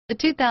The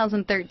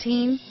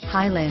 2013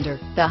 Highlander.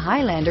 The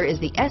Highlander is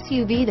the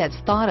SUV that's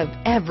thought of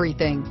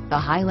everything. The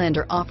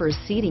Highlander offers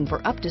seating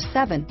for up to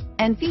 7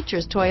 and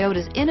features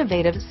Toyota's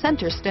innovative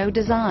center stow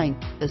design.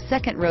 The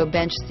second row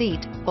bench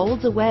seat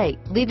folds away,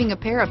 leaving a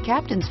pair of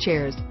captain's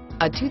chairs.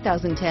 A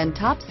 2010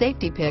 top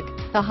safety pick,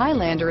 the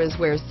Highlander is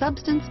where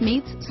substance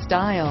meets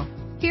style.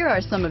 Here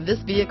are some of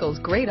this vehicle's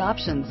great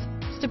options: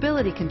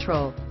 stability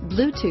control,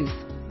 Bluetooth,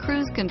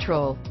 cruise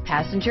control,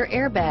 passenger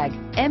airbag,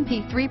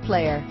 MP3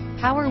 player,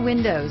 power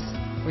windows,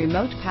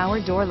 remote power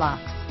door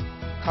locks,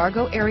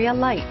 cargo area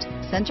light,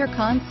 center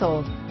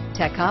console,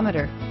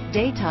 tachometer,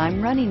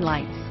 daytime running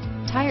lights,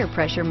 tire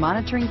pressure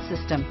monitoring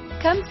system.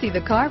 Come see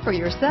the car for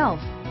yourself.